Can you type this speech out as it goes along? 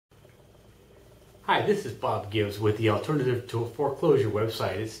Hi, this is Bob Gibbs with the Alternative to Foreclosure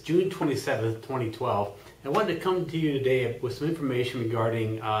website. It's June 27th, 2012. I wanted to come to you today with some information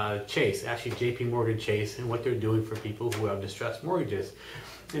regarding Chase, actually JP Morgan Chase, and what they're doing for people who have distressed mortgages.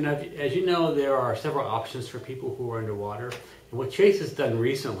 And as you know, there are several options for people who are underwater. And what Chase has done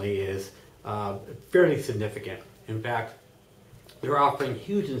recently is fairly significant. In fact, they're offering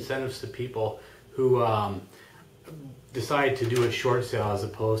huge incentives to people who decide to do a short sale as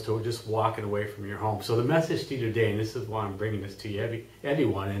opposed to just walking away from your home. So the message to you today, and this is why I'm bringing this to you,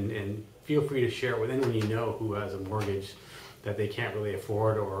 everyone, and feel free to share it with anyone you know who has a mortgage that they can't really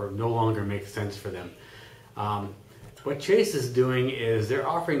afford or no longer makes sense for them. What Chase is doing is they're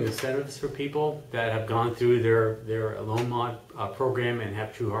offering incentives for people that have gone through their loan mod program and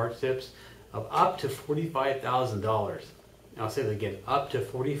have true hardships of up to $45,000. I'll say it again, up to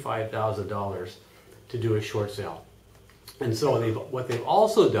 $45,000 to do a short sale. And so what they've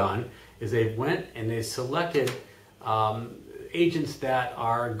also done is they've went and they selected agents that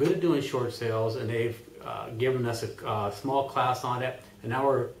are good at doing short sales, and they've given us a small class on it, and now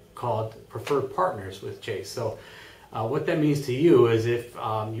we're called preferred partners with Chase. So what that means to you is if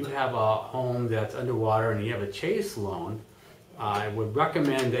you have a home that's underwater and you have a Chase loan, I would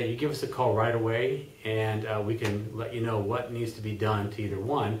recommend that you give us a call right away, and we can let you know what needs to be done to either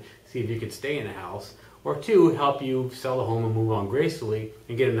one, see if you can stay in the house, or two, help you sell the home and move on gracefully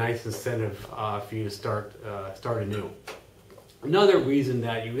and get a nice incentive for you to start anew. Another reason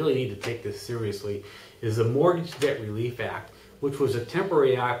that you really need to take this seriously is the Mortgage Debt Relief Act, which was a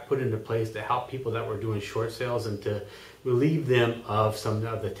temporary act put into place to help people that were doing short sales and to relieve them of some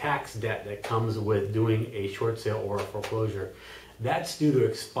of the tax debt that comes with doing a short sale or a foreclosure. That's due to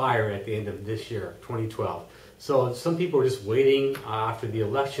expire at the end of this year, 2012. So some people are just waiting after the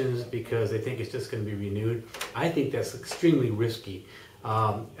elections because they think it's just going to be renewed. I think that's extremely risky.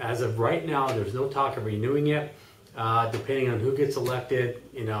 As of right now, there's no talk of renewing it. Depending on who gets elected,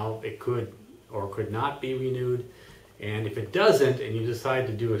 it could or could not be renewed. And if it doesn't, and you decide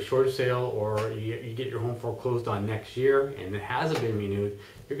to do a short sale or you get your home foreclosed on next year and it hasn't been renewed,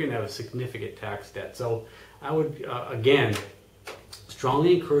 you're going to have a significant tax debt. So I would, again,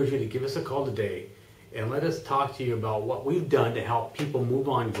 strongly encourage you to give us a call today and let us talk to you about what we've done to help people move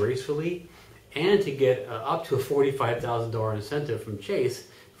on gracefully and to get up to a $45,000 incentive from Chase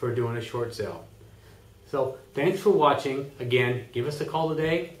for doing a short sale. So thanks for watching. Again, give us a call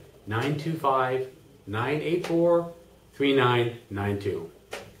today, 925-984-3992.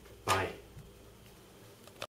 Bye.